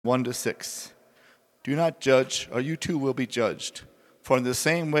1 to 6. Do not judge, or you too will be judged. For in the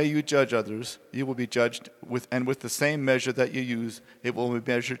same way you judge others, you will be judged with, and with the same measure that you use, it will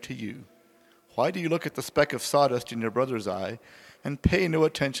be measured to you. Why do you look at the speck of sawdust in your brother's eye, and pay no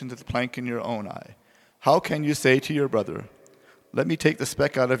attention to the plank in your own eye? How can you say to your brother, let me take the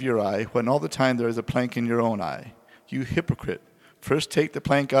speck out of your eye, when all the time there is a plank in your own eye? You hypocrite, first take the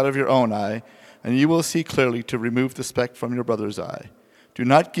plank out of your own eye, and you will see clearly to remove the speck from your brother's eye. Do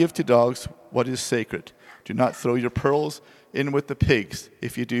not give to dogs what is sacred. Do not throw your pearls in with the pigs.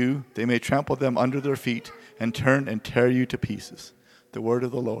 If you do, they may trample them under their feet and turn and tear you to pieces. The word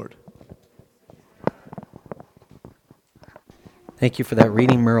of the Lord. Thank you for that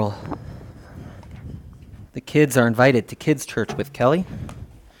reading, Merle. The kids are invited to Kids Church with Kelly.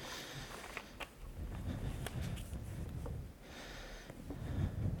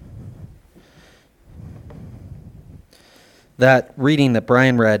 That reading that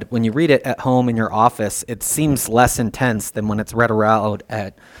Brian read, when you read it at home in your office, it seems less intense than when it's read aloud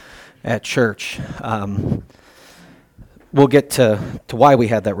at church. We'll get to why we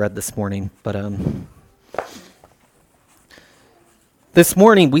had that read this morning, but this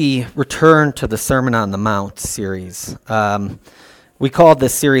morning we return to the Sermon on the Mount series. We called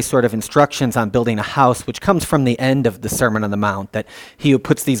this series sort of Instructions on Building a House, which comes from the end of the Sermon on the Mount, that he who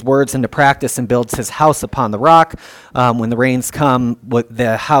puts these words into practice and builds his house upon the rock, when the rains come,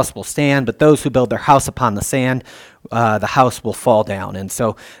 the house will stand, but those who build their house upon the sand, the house will fall down. And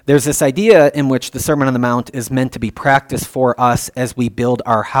so there's this idea in which the Sermon on the Mount is meant to be practice for us as we build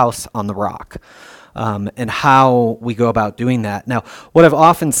our house on the rock. And how we go about doing that. Now, what I've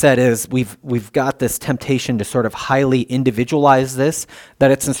often said is we've got this temptation to sort of highly individualize this, that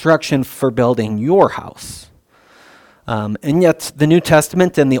it's instruction for building your house. And yet the New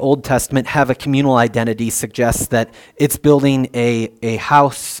Testament and the Old Testament have a communal identity, suggests that it's building a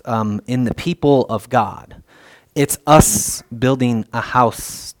house in the people of God. It's us building a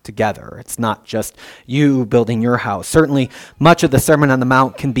house together. It's not just you building your house. Certainly, much of the Sermon on the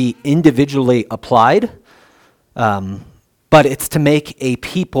Mount can be individually applied, but it's to make a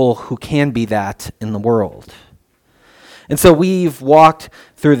people who can be that in the world. And so we've walked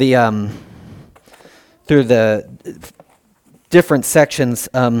through the different sections.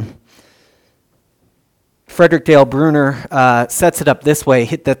 Frederick Dale Bruner sets it up this way,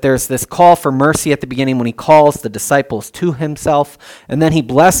 that there's this call for mercy at the beginning when he calls the disciples to himself, and then he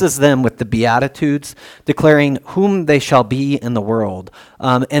blesses them with the Beatitudes, declaring whom they shall be in the world,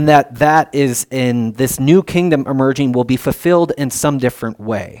 and that is in this new kingdom emerging will be fulfilled in some different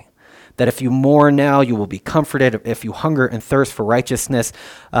way. That if you mourn now, you will be comforted. If you hunger and thirst for righteousness,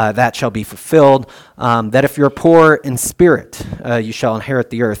 that shall be fulfilled. That if you're poor in spirit, you shall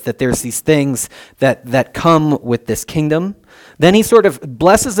inherit the earth. That there's these things that come with this kingdom. Then he sort of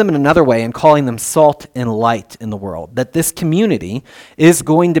blesses them in another way in calling them salt and light in the world. That this community is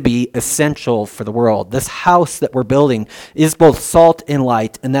going to be essential for the world. This house that we're building is both salt and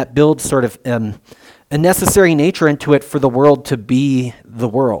light, and that builds sort of a necessary nature into it for the world to be the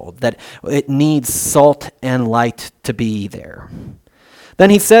world, that it needs salt and light to be there. Then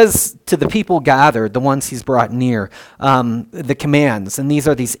he says to the people gathered, the ones he's brought near, the commands, and these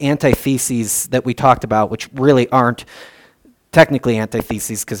are these antitheses that we talked about, which really aren't technically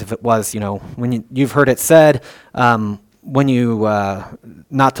antitheses, because if it was, when you've heard it said, when you,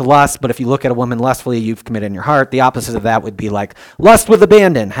 not to lust, but if you look at a woman lustfully, you've committed in your heart. The opposite of that would be like, lust with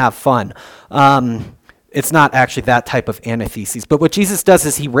abandon, have fun. It's not actually that type of antithesis. But what Jesus does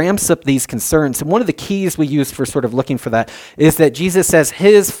is he ramps up these concerns. And one of the keys we use for sort of looking for that is that Jesus says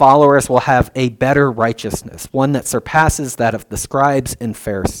his followers will have a better righteousness, one that surpasses that of the scribes and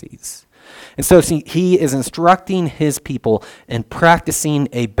Pharisees. And so he is instructing his people in practicing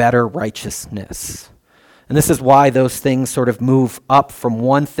a better righteousness. And this is why those things sort of move up from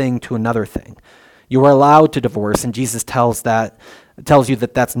one thing to another thing. You are allowed to divorce, and Jesus tells you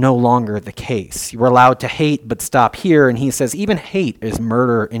that that's no longer the case. You are allowed to hate, but stop here. And he says even hate is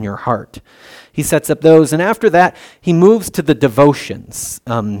murder in your heart. He sets up those, and after that, he moves to the devotions.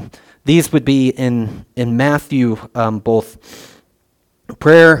 These would be in Matthew, both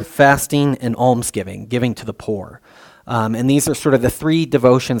prayer, fasting, and almsgiving, giving to the poor. And these are sort of the three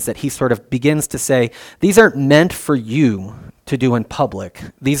devotions that he sort of begins to say, these aren't meant for you to do in public.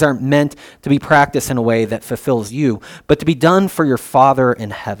 These aren't meant to be practiced in a way that fulfills you, but to be done for your Father in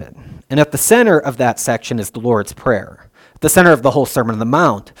heaven. And at the center of that section is the Lord's Prayer. At the center of the whole Sermon on the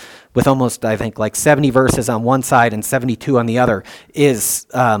Mount, with almost, I think, like 70 verses on one side and 72 on the other, is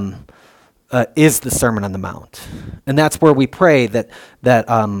the Sermon on the Mount. And that's where we pray that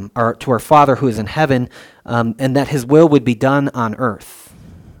to our Father who is in heaven, and that his will would be done on earth.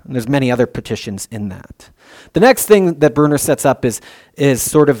 And there's many other petitions in that. The next thing that Bruner sets up is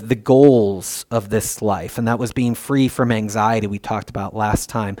sort of the goals of this life, and that was being free from anxiety we talked about last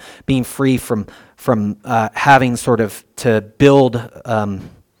time, being free from having sort of to build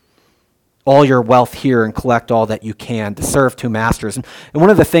all your wealth here and collect all that you can, to serve two masters. And one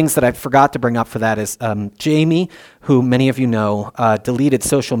of the things that I forgot to bring up for that is Jamie, who many of you know, deleted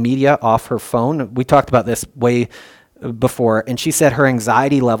social media off her phone. We talked about this way before, and she said her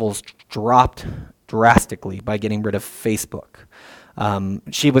anxiety levels dropped drastically by getting rid of Facebook.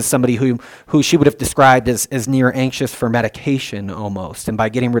 She was somebody who she would have described as near anxious for medication almost, and by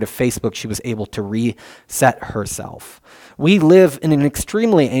getting rid of Facebook, she was able to reset herself. We live in an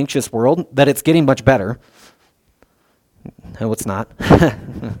extremely anxious world that it's getting much better. No, it's not.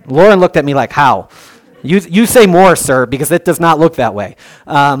 Lauren looked at me like, how? You say more, sir, because it does not look that way.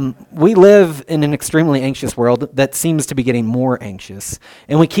 We live in an extremely anxious world that seems to be getting more anxious,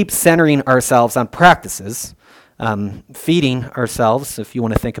 and we keep centering ourselves on practices, feeding ourselves. If you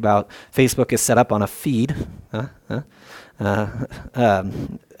want to think about, Facebook is set up on a feed.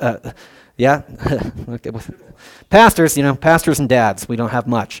 Yeah, pastors, pastors and dads, we don't have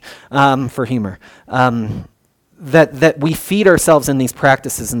much for humor. That we feed ourselves in these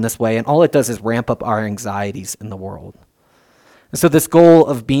practices in this way, and all it does is ramp up our anxieties in the world. And so this goal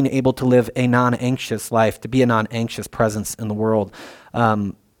of being able to live a non-anxious life, to be a non-anxious presence in the world,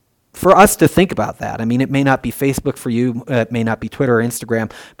 for us to think about that. I mean, it may not be Facebook for you, it may not be Twitter or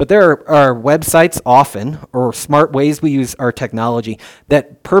Instagram, but there are websites often, or smart ways we use our technology,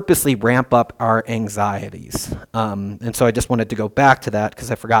 that purposely ramp up our anxieties. And so I just wanted to go back to that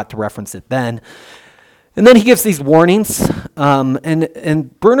because I forgot to reference it then. And then he gives these warnings,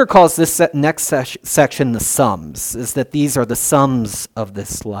 and Bruner calls this next section the sums, is that these are the sums of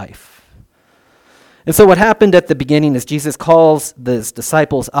this life. And so what happened at the beginning is Jesus calls his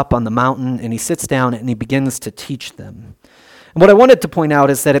disciples up on the mountain, and he sits down and he begins to teach them. And what I wanted to point out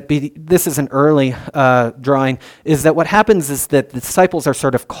is that this is an early drawing, is that what happens is that the disciples are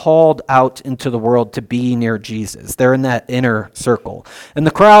sort of called out into the world to be near Jesus. They're in that inner circle. And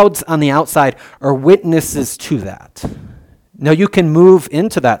the crowds on the outside are witnesses to that. Now, you can move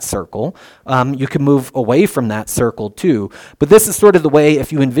into that circle. You can move away from that circle too. But this is sort of the way,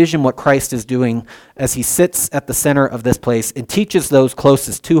 if you envision what Christ is doing as he sits at the center of this place and teaches those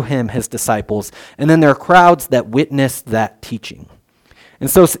closest to him, his disciples, and then there are crowds that witness that teaching. And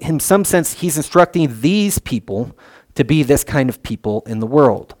so in some sense, he's instructing these people to be this kind of people in the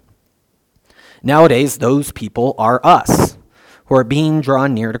world. Nowadays, those people are us, who are being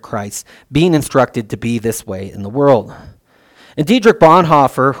drawn near to Christ, being instructed to be this way in the world. And Dietrich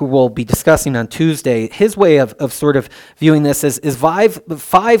Bonhoeffer, who we'll be discussing on Tuesday, his way of sort of viewing this is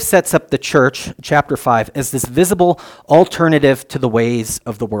 5 sets up the church, chapter 5, as this visible alternative to the ways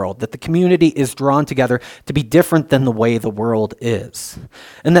of the world, that the community is drawn together to be different than the way the world is.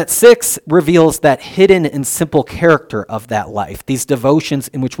 And that 6 reveals that hidden and simple character of that life, these devotions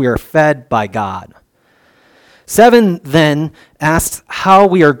in which we are fed by God. 7 then asks how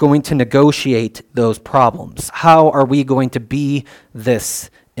we are going to negotiate those problems. How are we going to be this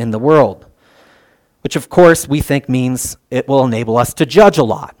in the world? Which, of course, we think means it will enable us to judge a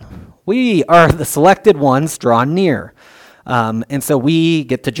lot. We are the selected ones drawn near. And so we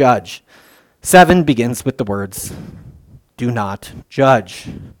get to judge. 7 begins with the words, "Do not judge."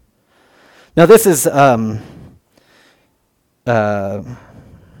 Now this is...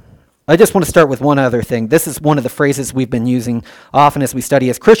 I just want to start with one other thing. This is one of the phrases we've been using often as we study.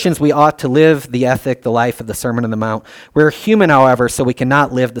 As Christians, we ought to live the ethic, the life of the Sermon on the Mount. We're human, however, so we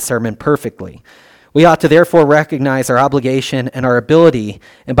cannot live the sermon perfectly. We ought to therefore recognize our obligation and our ability,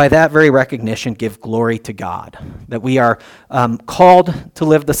 and by that very recognition, give glory to God. That we are called to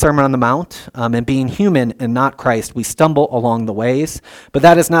live the Sermon on the Mount, and being human and not Christ, we stumble along the ways. But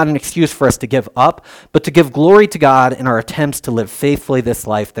that is not an excuse for us to give up, but to give glory to God in our attempts to live faithfully this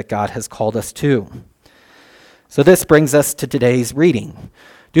life that God has called us to. So this brings us to today's reading.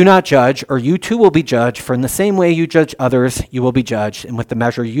 Do not judge, or you too will be judged, for in the same way you judge others, you will be judged, and with the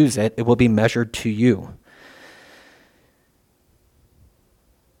measure you use it will be measured to you.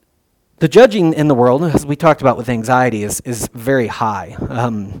 The judging in the world, as we talked about with anxiety, is very high.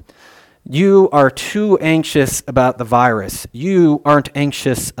 You are too anxious about the virus. You aren't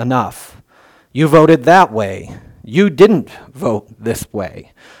anxious enough. You voted that way. You didn't vote this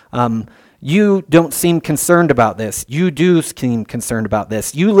way. You don't seem concerned about this. You do seem concerned about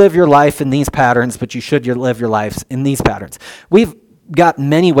this. You live your life in these patterns, but you should live your lives in these patterns. We've got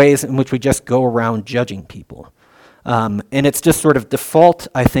many ways in which we just go around judging people. And it's just sort of default,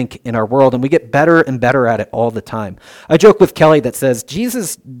 I think, in our world, and we get better and better at it all the time. I joke with Kelly that says,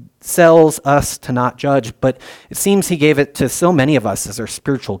 Jesus sells us to not judge, but it seems he gave it to so many of us as our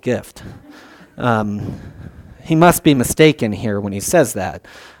spiritual gift. He must be mistaken here when he says that.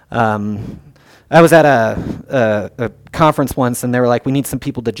 I was at a conference once, and they were like, we need some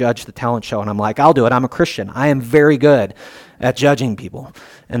people to judge the talent show. And I'm like, I'll do it. I'm a Christian. I am very good at judging people.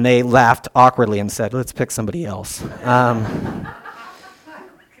 And they laughed awkwardly and said, let's pick somebody else.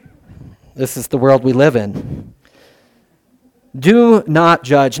 This is the world we live in. Do not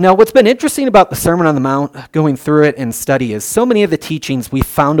judge. Now, what's been interesting about the Sermon on the Mount, going through it and study, is so many of the teachings we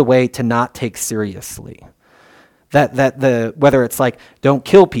found a way to not take seriously. Whether it's like, don't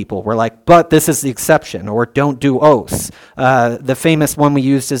kill people, we're like, but this is the exception, or don't do oaths. The famous one we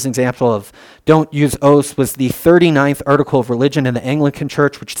used as an example of don't use oaths was the 39th article of religion in the Anglican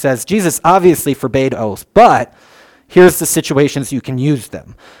Church, which says Jesus obviously forbade oaths, but here's the situations you can use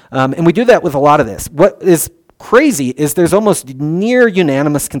them. And we do that with a lot of this. What is crazy is there's almost near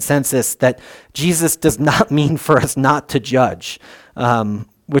unanimous consensus that Jesus does not mean for us not to judge,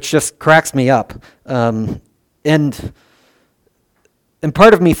 which just cracks me up. And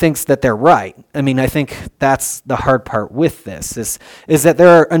part of me thinks that they're right. I mean, I think that's the hard part with this, is that there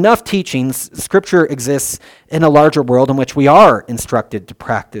are enough teachings, Scripture exists in a larger world in which we are instructed to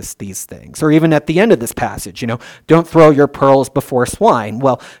practice these things. Or even at the end of this passage, don't throw your pearls before swine.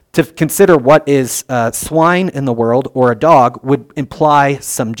 Well, to consider what is swine in the world or a dog would imply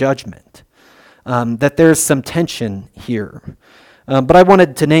some judgment, that there's some tension here. But I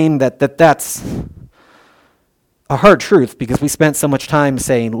wanted to name that's a hard truth, because we spent so much time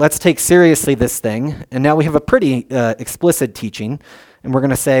saying, let's take seriously this thing, and now we have a pretty explicit teaching, and we're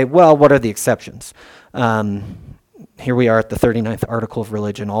going to say, well, what are the exceptions? Here we are at the 39th article of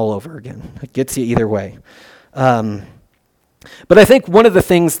religion all over again. It gets you either way. But I think one of the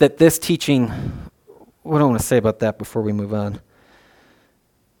things that this teaching, what do I want to say about that before we move on?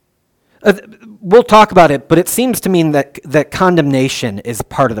 We'll talk about it, but it seems to mean that condemnation is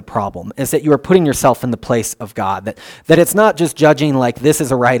part of the problem, is that you are putting yourself in the place of God, that it's not just judging like this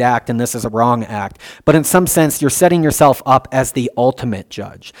is a right act and this is a wrong act, but in some sense you're setting yourself up as the ultimate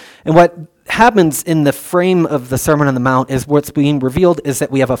judge. And what happens in the frame of the Sermon on the Mount is what's being revealed is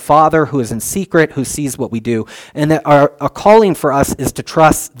that we have a Father who is in secret, who sees what we do, and that our calling for us is to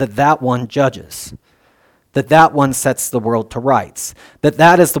trust that one judges, that one sets the world to rights,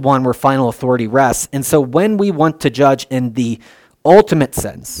 that is the one where final authority rests. And so when we want to judge in the ultimate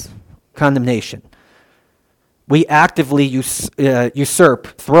sense, condemnation, we actively usurp,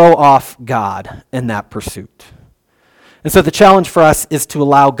 throw off God in that pursuit. And so the challenge for us is to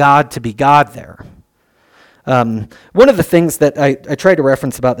allow God to be God there. One of the things that I tried to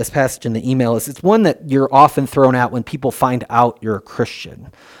reference about this passage in the email is it's one that you're often thrown out when people find out you're a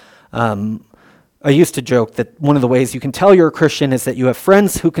Christian. I used to joke that one of the ways you can tell you're a Christian is that you have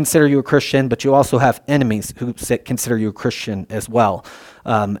friends who consider you a Christian, but you also have enemies who consider you a Christian as well.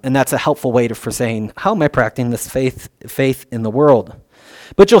 And that's a helpful way for saying, how am I practicing this faith in the world?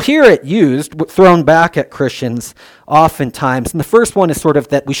 But you'll hear it used, thrown back at Christians oftentimes. And the first one is sort of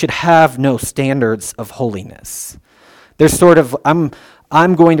that we should have no standards of holiness. There's sort of, I'm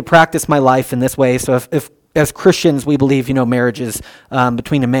going to practice my life in this way, so if as Christians, we believe, marriage is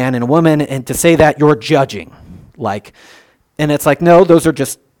between a man and a woman, and to say that, you're judging. And it's like, no, those are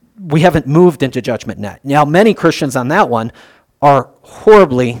just, we haven't moved into judgment yet. Now, many Christians on that one are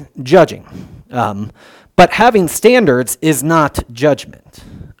horribly judging. But having standards is not judgment.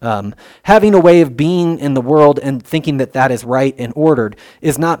 Having a way of being in the world and thinking that is right and ordered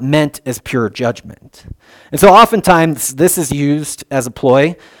is not meant as pure judgment. And so oftentimes, this is used as a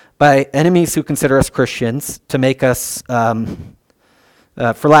ploy by enemies who consider us Christians to make us, for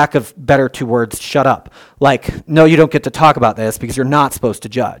lack of better two words, shut up. Like, no, you don't get to talk about this because you're not supposed to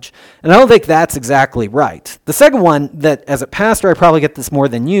judge. And I don't think that's exactly right. The second one that, as a pastor, I probably get this more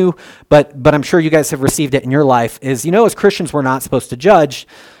than you, but I'm sure you guys have received it in your life, is, as Christians, we're not supposed to judge.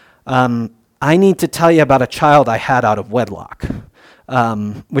 I need to tell you about a child I had out of wedlock.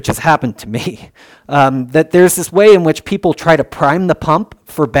 Which has happened to me, that there's this way in which people try to prime the pump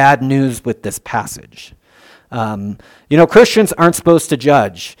for bad news with this passage. Christians aren't supposed to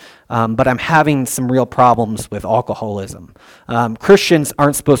judge, but I'm having some real problems with alcoholism. Christians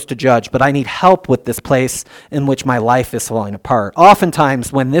aren't supposed to judge, but I need help with this place in which my life is falling apart.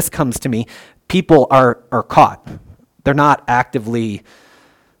 Oftentimes, when this comes to me, people are caught. They're not actively...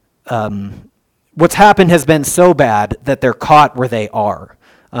 What's happened has been so bad that they're caught where they are.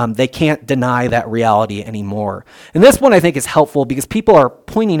 They can't deny that reality anymore. And this one I think is helpful because people are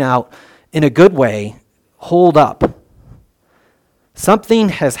pointing out in a good way, hold up. Something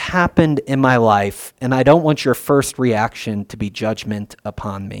has happened in my life, and I don't want your first reaction to be judgment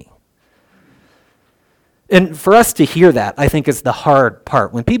upon me. And for us to hear that, I think, is the hard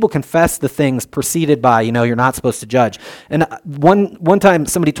part. When people confess the things preceded by, you're not supposed to judge. And one time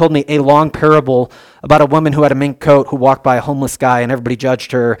somebody told me a long parable about a woman who had a mink coat who walked by a homeless guy and everybody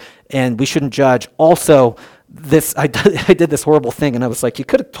judged her, and we shouldn't judge. Also, I did this horrible thing, and I was like, you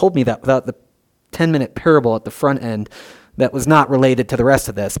could have told me that without the 10-minute parable at the front end that was not related to the rest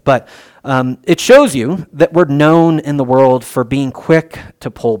of this. But it shows you that we're known in the world for being quick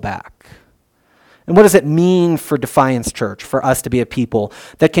to pull back. And what does it mean for Defiance Church, for us to be a people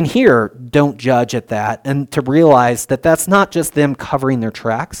that can hear, don't judge at that, and to realize that that's not just them covering their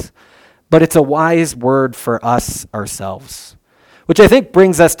tracks, but it's a wise word for us ourselves. Which I think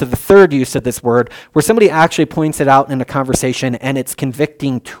brings us to the third use of this word, where somebody actually points it out in a conversation and it's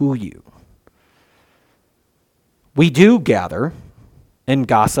convicting to you. We do gather and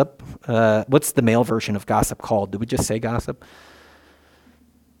gossip. What's the male version of gossip called? Did we just say gossip?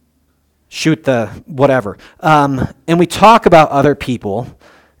 Shoot the whatever. And we talk about other people,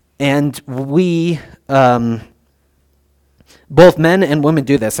 and we, both men and women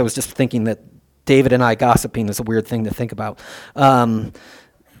do this. I was just thinking that David and I gossiping is a weird thing to think about. And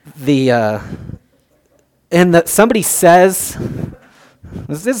that somebody says,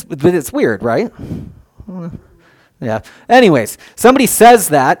 it's weird, right? Yeah. Anyways, somebody says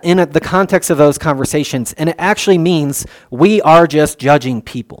that in the context of those conversations, and it actually means we are just judging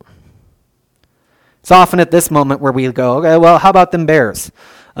people. It's often at this moment where we go, okay, well, how about them Bears?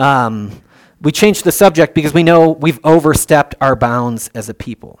 We change the subject because we know we've overstepped our bounds as a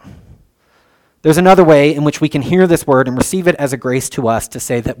people. There's another way in which we can hear this word and receive it as a grace to us to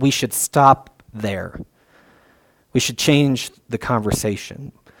say that we should stop there. We should change the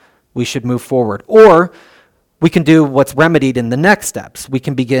conversation. We should move forward. Or we can do what's remedied in the next steps. We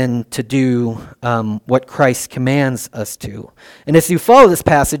can begin to do what Christ commands us to. And as you follow this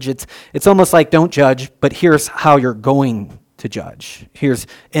passage, it's almost like don't judge, but here's how you're going to judge.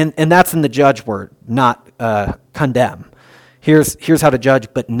 And that's in the judge word, not condemn. Here's how to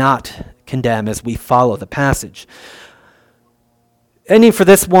judge, but not condemn as we follow the passage. Ending for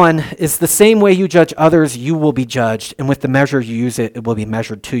this one is the same way you judge others, you will be judged, and with the measure you use it will be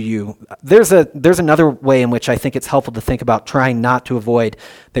measured to you. There's another way in which I think it's helpful to think about trying not to avoid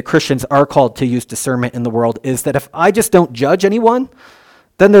that Christians are called to use discernment in the world, is that if I just don't judge anyone,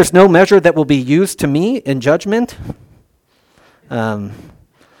 then there's no measure that will be used to me in judgment.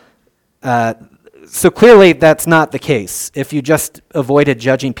 So clearly that's not the case. If you just avoided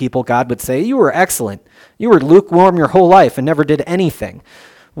judging people, God would say, you were excellent. You were lukewarm your whole life and never did anything.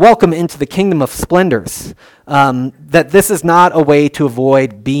 Welcome into the kingdom of splendors. That this is not a way to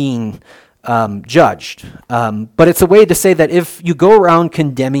avoid being judged. But it's a way to say that if you go around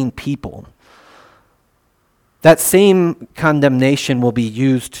condemning people, that same condemnation will be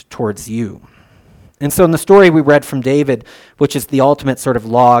used towards you. And so in the story we read from David, which is the ultimate sort of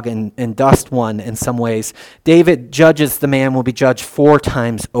log and dust one in some ways, David judges the man will be judged 4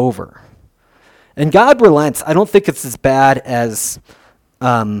 times over. And God relents. I don't think it's as bad as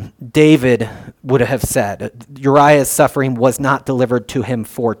David would have said. Uriah's suffering was not delivered to him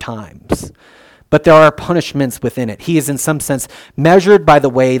 4 times. But there are punishments within it. He is in some sense measured by the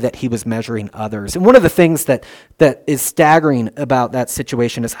way that he was measuring others. And one of the things that is staggering about that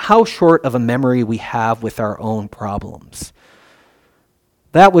situation is how short of a memory we have with our own problems.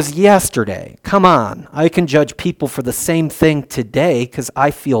 That was yesterday. Come on. I can judge people for the same thing today because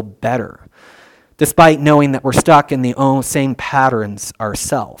I feel better, despite knowing that we're stuck in the same patterns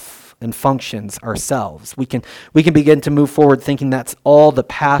ourselves and functions ourselves. We can begin to move forward thinking that's all the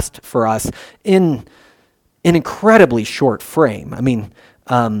past for us in an incredibly short frame. I mean,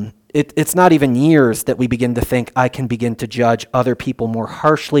 it's not even years that we begin to think I can begin to judge other people more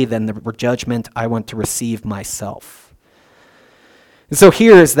harshly than the judgment I want to receive myself. And so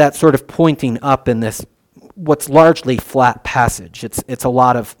here is that sort of pointing up in this what's largely flat passage. It's a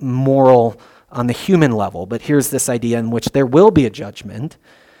lot of moral on the human level, but here's this idea in which there will be a judgment.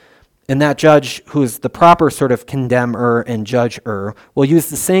 And that judge, who is the proper sort of condemner and judger, will use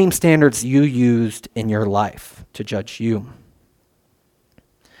the same standards you used in your life to judge you.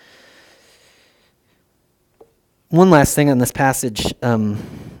 One last thing on this passage, on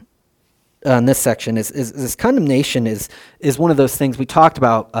this section, is this condemnation is one of those things we talked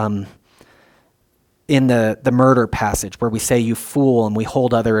about in the murder passage, where we say you fool and we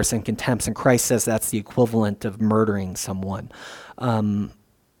hold others in contempt, and Christ says that's the equivalent of murdering someone.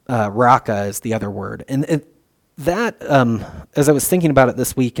 Raka is the other word. And that, as I was thinking about it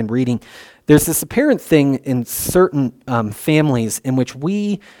this week and reading, there's this apparent thing in certain families in which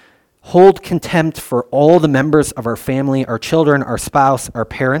we hold contempt for all the members of our family, our children, our spouse, our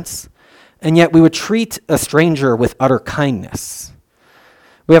parents, and yet we would treat a stranger with utter kindness.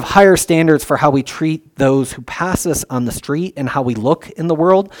 We have higher standards for how we treat those who pass us on the street and how we look in the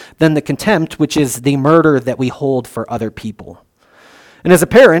world than the contempt, which is the murder that we hold for other people. And as a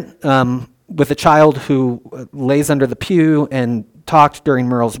parent, with a child who lays under the pew and talked during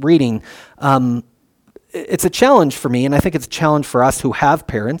Merle's reading, it's a challenge for me, and I think it's a challenge for us who have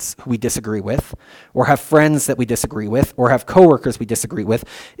parents who we disagree with, or have friends that we disagree with, or have coworkers we disagree with,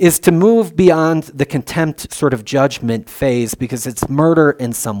 is to move beyond the contempt sort of judgment phase, because it's murder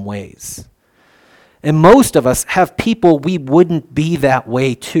in some ways. And most of us have people we wouldn't be that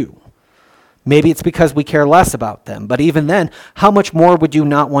way to. Maybe it's because we care less about them, but even then, how much more would you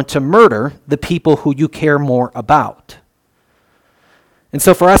not want to murder the people who you care more about? And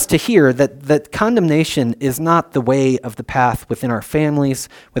so for us to hear that condemnation is not the way of the path within our families,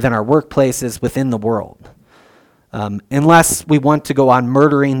 within our workplaces, within the world, unless we want to go on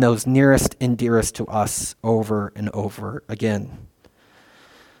murdering those nearest and dearest to us over and over again.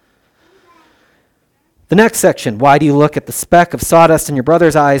 The next section, why do you look at the speck of sawdust in your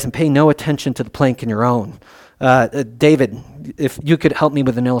brother's eyes and pay no attention to the plank in your own? David, if you could help me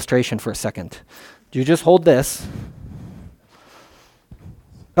with an illustration for a second. Do you just hold this?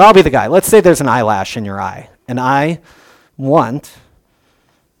 I'll be the guy. Let's say there's an eyelash in your eye, and I want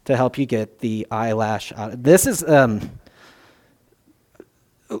to help you get the eyelash out. This is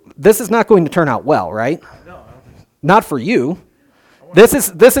not going to turn out well, right? No. Not for you. This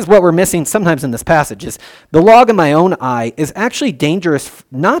is what we're missing sometimes in this passage, is the log in my own eye is actually dangerous,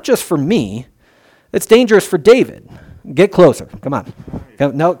 not just for me, it's dangerous for David. Get closer. Come on.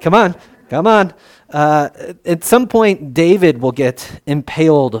 Come on. At some point, David will get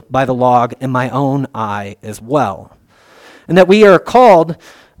impaled by the log in my own eye as well. And that we are called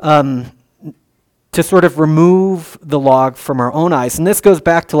to sort of remove the log from our own eyes. And this goes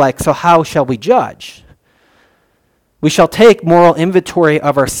back to so how shall we judge? We shall take moral inventory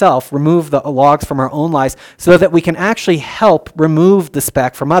of ourselves, remove the logs from our own lives, so that we can actually help remove the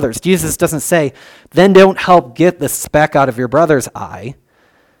speck from others. Jesus doesn't say, then don't help get the speck out of your brother's eye.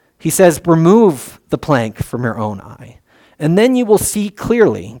 He says, remove the plank from your own eye, and then you will see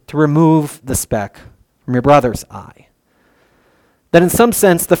clearly to remove the speck from your brother's eye. That in some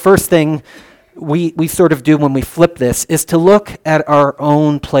sense, the first thing we sort of do when we flip this is to look at our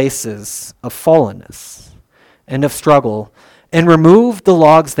own places of fallenness and of struggle and remove the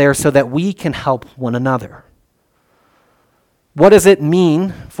logs there so that we can help one another. What does it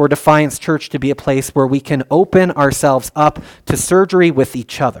mean for Defiance Church to be a place where we can open ourselves up to surgery with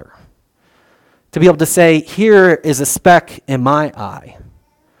each other? To be able to say, here is a speck in my eye.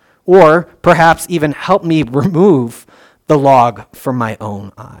 Or perhaps even help me remove the log from my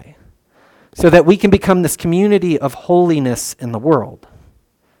own eye. So that we can become this community of holiness in the world.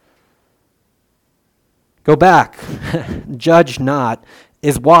 Go back. Judge not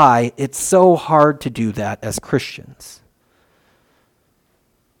is why it's so hard to do that as Christians.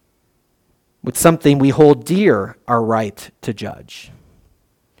 With something we hold dear, our right to judge.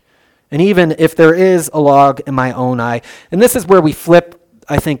 And even if there is a log in my own eye, and this is where we flip,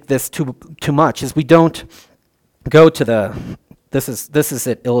 I think, this too much, is we don't go to this is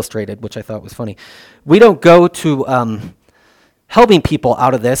it illustrated, which I thought was funny. We don't go to helping people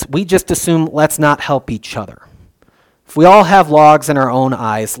out of this. We just assume let's not help each other. If we all have logs in our own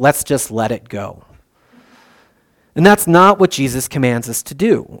eyes, let's just let it go. And that's not what Jesus commands us to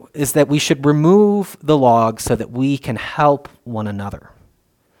do, is that we should remove the log so that we can help one another.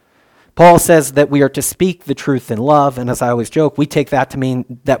 Paul says that we are to speak the truth in love, and as I always joke, we take that to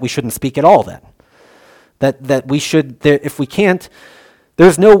mean that we shouldn't speak at all then. That we should, if we can't,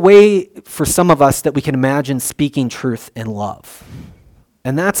 there's no way for some of us that we can imagine speaking truth in love.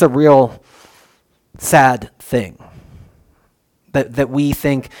 And that's a real sad thing. That we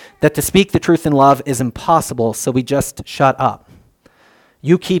think that to speak the truth in love is impossible, so we just shut up.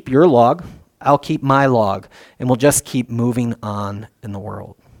 You keep your log, I'll keep my log, and we'll just keep moving on in the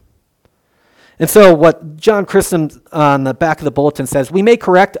world. And so what John Chrysostom on the back of the bulletin says, we may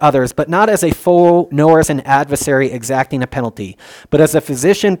correct others, but not as a foe nor as an adversary exacting a penalty, but as a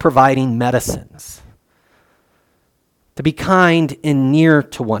physician providing medicines. To be kind and near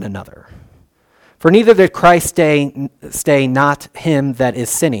to one another. For neither did Christ stay not him that is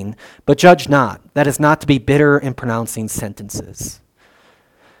sinning, but judge not. That is not to be bitter in pronouncing sentences.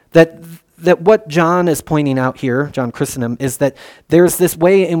 That that what John is pointing out here, John Chrysostom, is that there's this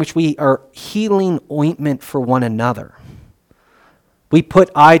way in which we are healing ointment for one another. We put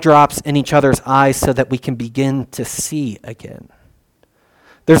eye drops in each other's eyes so that we can begin to see again.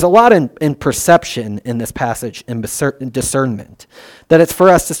 There's a lot in perception in this passage, in discernment, that it's for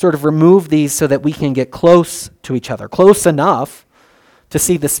us to sort of remove these so that we can get close to each other, close enough to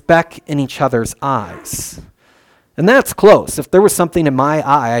see the speck in each other's eyes. And that's close. If there was something in my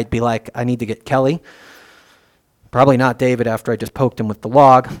eye, I'd be like, I need to get Kelly. Probably not David after I just poked him with the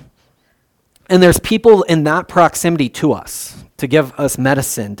log. And there's people in that proximity to us to give us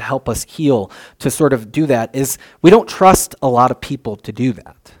medicine, to help us heal, to sort of do that, is we don't trust a lot of people to do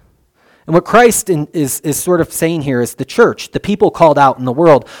that. And what Christ is sort of saying here is the church, the people called out in the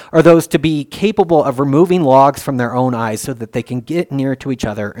world, are those to be capable of removing logs from their own eyes so that they can get near to each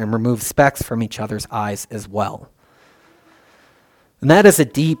other and remove specks from each other's eyes as well. And that is a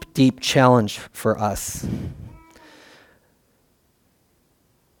deep, deep challenge for us.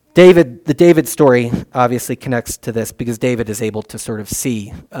 The David story obviously connects to this because David is able to sort of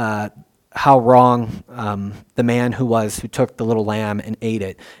see how wrong the man who took the little lamb and ate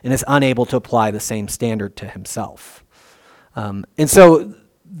it, and is unable to apply the same standard to himself. And so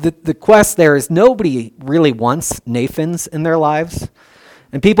the quest there is nobody really wants Nathans in their lives.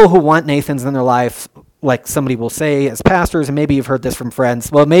 And people who want Nathans in their life, like somebody will say as pastors, and maybe you've heard this from friends,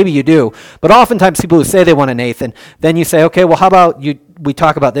 well, maybe you do, but oftentimes people who say they want a Nathan, then you say, okay, well, how about we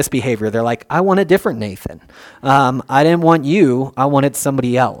talk about this behavior. They're like, I want a different Nathan. I didn't want you, I wanted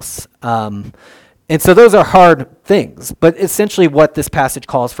somebody else. And so those are hard things, but essentially what this passage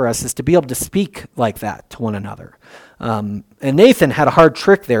calls for us is to be able to speak like that to one another. And Nathan had a hard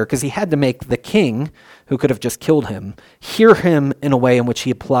trick there because he had to make the king, who could have just killed him, hear him in a way in which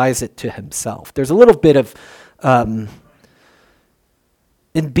he applies it to himself. There's a little bit of,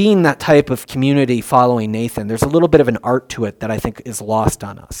 in being that type of community following Nathan, there's a little bit of an art to it that I think is lost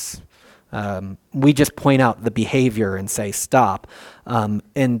on us. We just point out the behavior and say, stop.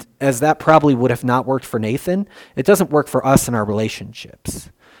 And as that probably would have not worked for Nathan, it doesn't work for us in our relationships.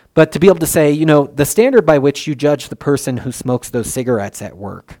 But to be able to say, the standard by which you judge the person who smokes those cigarettes at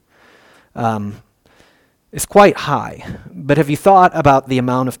work is quite high. But have you thought about the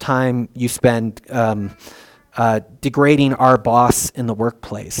amount of time you spend degrading our boss in the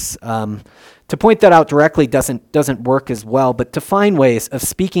workplace? To point that out directly doesn't work as well, but to find ways of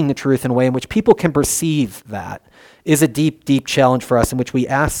speaking the truth in a way in which people can perceive that is a deep, deep challenge for us in which we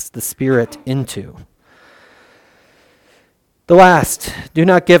ask the Spirit into. The last, do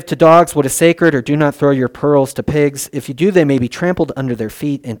not give to dogs what is sacred, or do not throw your pearls to pigs. If you do, they may be trampled under their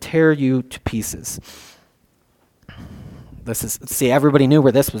feet and tear you to pieces. See, everybody knew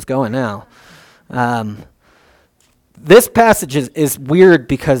where this was going now. This passage is weird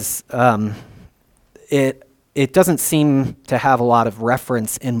because it doesn't seem to have a lot of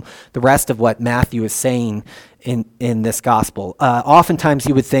reference in the rest of what Matthew is saying in this gospel. Oftentimes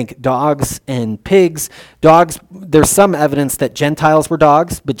you would think dogs and pigs. Dogs, there's some evidence that Gentiles were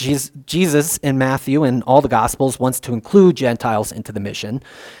dogs, but Jesus in Matthew and all the gospels wants to include Gentiles into the mission.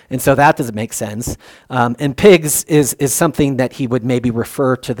 And so that doesn't make sense. And pigs is something that he would maybe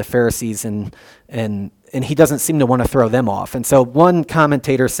refer to the Pharisees and he doesn't seem to want to throw them off. And so one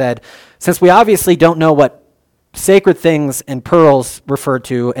commentator said, since we obviously don't know what sacred things and pearls refer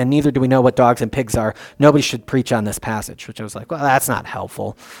to, and neither do we know what dogs and pigs are, nobody should preach on this passage, which I was like, well, that's not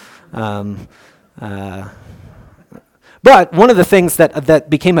helpful. But one of the things that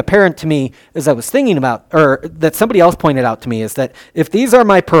became apparent to me as I was thinking about, or that somebody else pointed out to me, is that if these are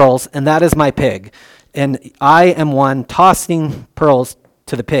my pearls and that is my pig, and I am one tossing pearls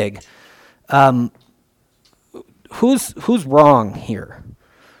to the pig, who's wrong here?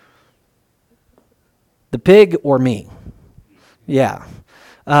 The pig or me? Yeah.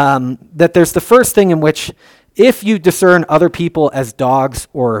 That there's the first thing in which if you discern other people as dogs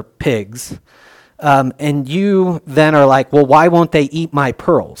or pigs, and you then are like, well, why won't they eat my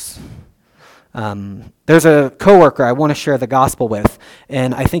pearls? There's a coworker I want to share the gospel with,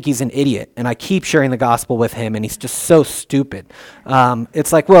 and I think he's an idiot, and I keep sharing the gospel with him, and he's just so stupid.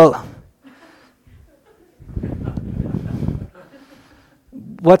 It's like, well,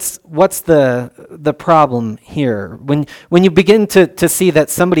 what's the problem here? When you begin to see that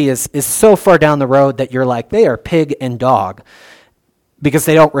somebody is so far down the road that you're like, they are pig and dog because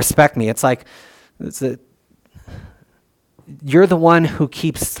they don't respect me. It's like, you're the one who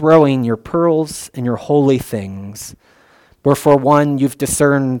keeps throwing your pearls and your holy things, where for one you've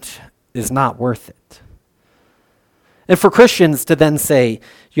discerned is not worth it. And for Christians to then say,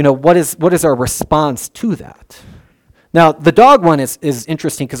 what is our response to that? Now, the dog one is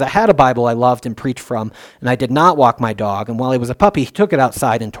interesting because I had a Bible I loved and preached from, and I did not walk my dog. And while he was a puppy, he took it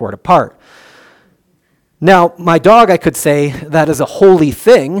outside and tore it apart. Now, my dog, I could say that is a holy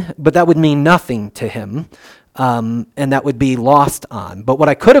thing, but that would mean nothing to him, and that would be lost on. But what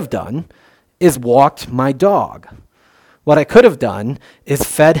I could have done is walked my dog. What I could have done is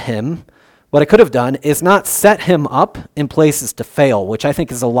fed him. What I could have done is not set him up in places to fail, which I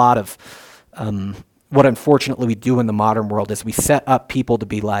think is a lot of what unfortunately we do in the modern world is we set up people to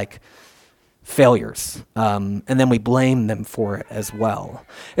be like failures, and then we blame them for it as well.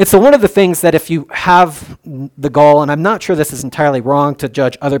 And so one of the things that if you have the gall, and I'm not sure this is entirely wrong to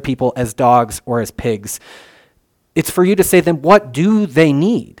judge other people as dogs or as pigs, it's for you to say then what do they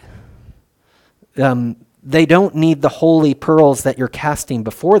need? They don't need the holy pearls that you're casting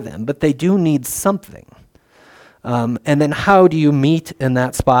before them, but they do need something. And then how do you meet in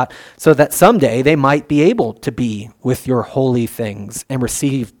that spot so that someday they might be able to be with your holy things and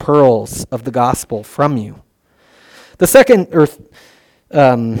receive pearls of the gospel from you? The second,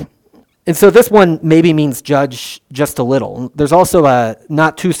 and so this one maybe means judge just a little. There's also a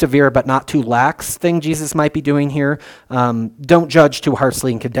not too severe but not too lax thing Jesus might be doing here. Don't judge too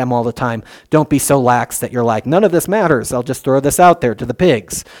harshly and condemn all the time. Don't be so lax that you're like, none of this matters. I'll just throw this out there to the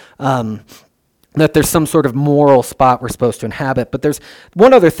pigs. That there's some sort of moral spot we're supposed to inhabit. But there's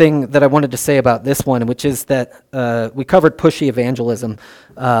one other thing that I wanted to say about this one, which is that we covered pushy evangelism.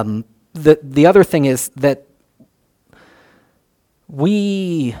 The other thing is that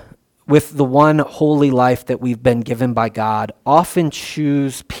we, with the one holy life that we've been given by God, often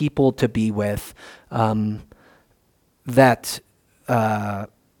choose people to be with that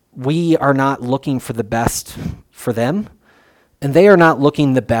we are not looking for the best for them, and they are not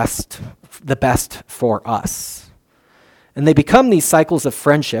looking the best for us. And they become these cycles of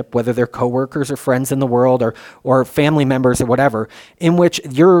friendship, whether they're coworkers or friends in the world or family members or whatever, in which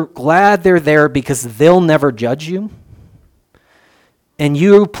you're glad they're there because they'll never judge you, and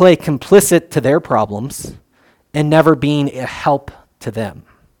you play complicit to their problems and never being a help to them.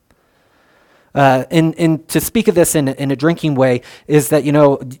 And to speak of this in a drinking way is that,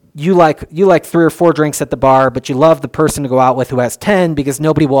 you like 3 or 4 drinks at the bar, but you love the person to go out with who has 10 because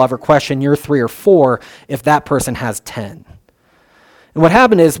nobody will ever question your 3 or 4 if that person has 10. And what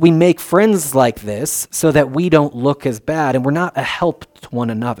happened is we make friends like this so that we don't look as bad and we're not a help to one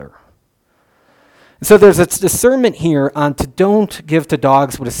another. And so there's a discernment here on to don't give to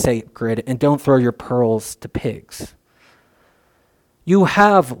dogs what is sacred and don't throw your pearls to pigs. You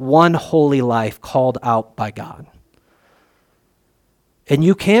have one holy life called out by God. And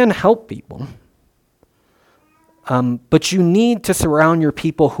you can help people. But you need to surround your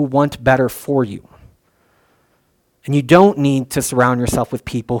people who want better for you. And you don't need to surround yourself with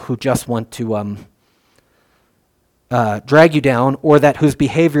people who just want to drag you down or that whose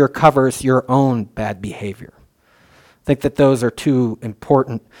behavior covers your own bad behavior. I think that those are 2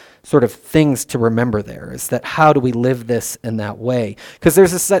 important sort of things to remember there, is that how do we live this in that way? Because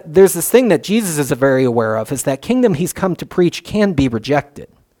there's this thing that Jesus is very aware of, is that kingdom he's come to preach can be rejected.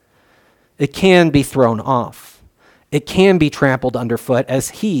 It can be thrown off. It can be trampled underfoot as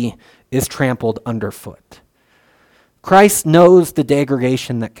he is trampled underfoot. Christ knows the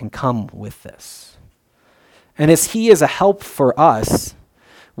degradation that can come with this. And as he is a help for us,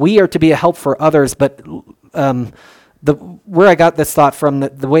 we are to be a help for others, but where I got this thought from,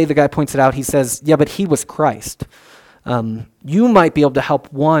 the way the guy points it out, he says, yeah, but he was Christ. You might be able to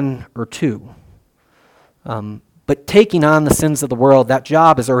help 1 or 2. But taking on the sins of the world, that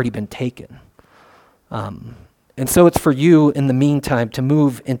job has already been taken. And so it's for you in the meantime to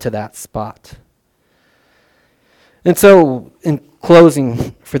move into that spot. And so in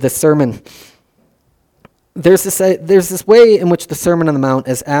closing for this sermon, there's this way in which the Sermon on the Mount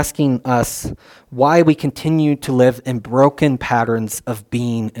is asking us why we continue to live in broken patterns of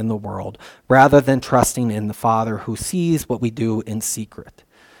being in the world rather than trusting in the Father who sees what we do in secret.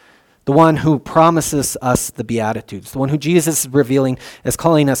 The one who promises us the Beatitudes, the one who Jesus is revealing as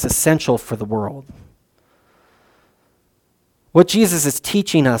calling us essential for the world. What Jesus is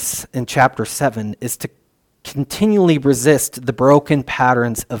teaching us in chapter 7 is to continually resist the broken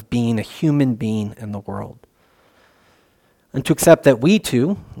patterns of being a human being in the world. And to accept that we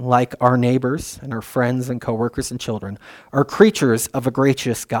too, like our neighbors and our friends and coworkers and children, are creatures of a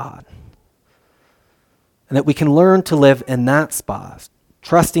gracious God. And that we can learn to live in that spot,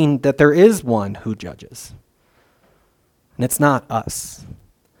 trusting that there is one who judges. And it's not us.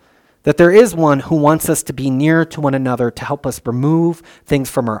 That there is one who wants us to be near to one another to help us remove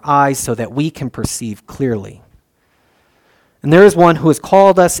things from our eyes so that we can perceive clearly. And there is one who has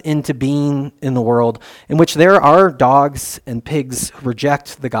called us into being in the world in which there are dogs and pigs who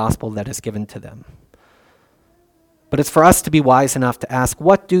reject the gospel that is given to them. But it's for us to be wise enough to ask,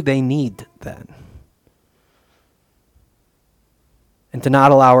 what do they need then? And to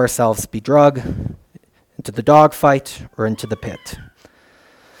not allow ourselves to be dragged into the dog fight or into the pit.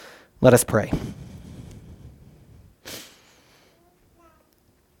 Let us pray.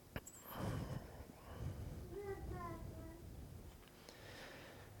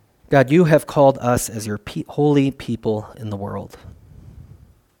 God, you have called us as your holy people in the world.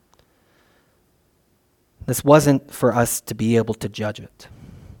 This wasn't for us to be able to judge it.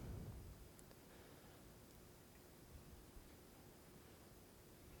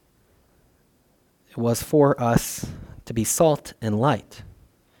 It was for us to be salt and light,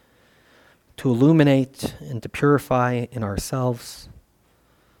 to illuminate and to purify in ourselves.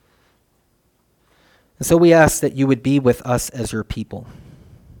 And so we ask that you would be with us as your people.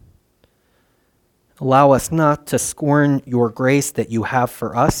 Allow us not to scorn your grace that you have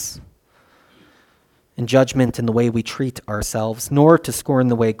for us in judgment in the way we treat ourselves, nor to scorn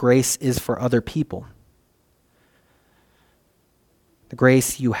the way grace is for other people. The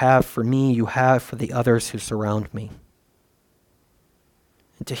grace you have for me, you have for the others who surround me.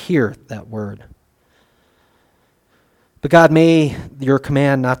 And to hear that word. But God, may your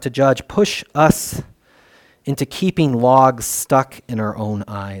command not to judge push us into keeping logs stuck in our own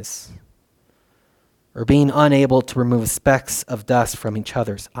eyes, or being unable to remove specks of dust from each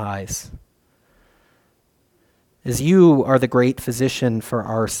other's eyes. As you are the great physician for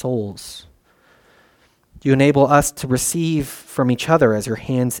our souls, you enable us to receive from each other as your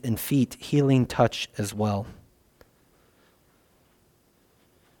hands and feet healing touch as well.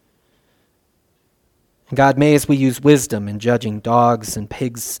 And God, may as we use wisdom in judging dogs and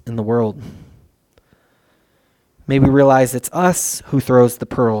pigs in the world, may we realize it's us who throws the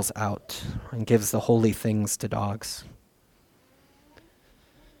pearls out and gives the holy things to dogs.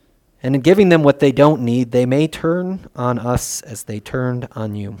 And in giving them what they don't need, they may turn on us as they turned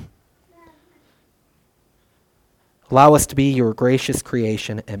on you. Allow us to be your gracious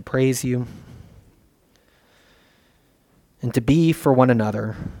creation and praise you, and to be for one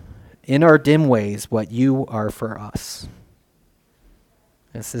another, in our dim ways, what you are for us.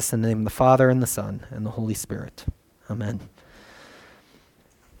 This is in the name of the Father, and the Son, and the Holy Spirit. Amen.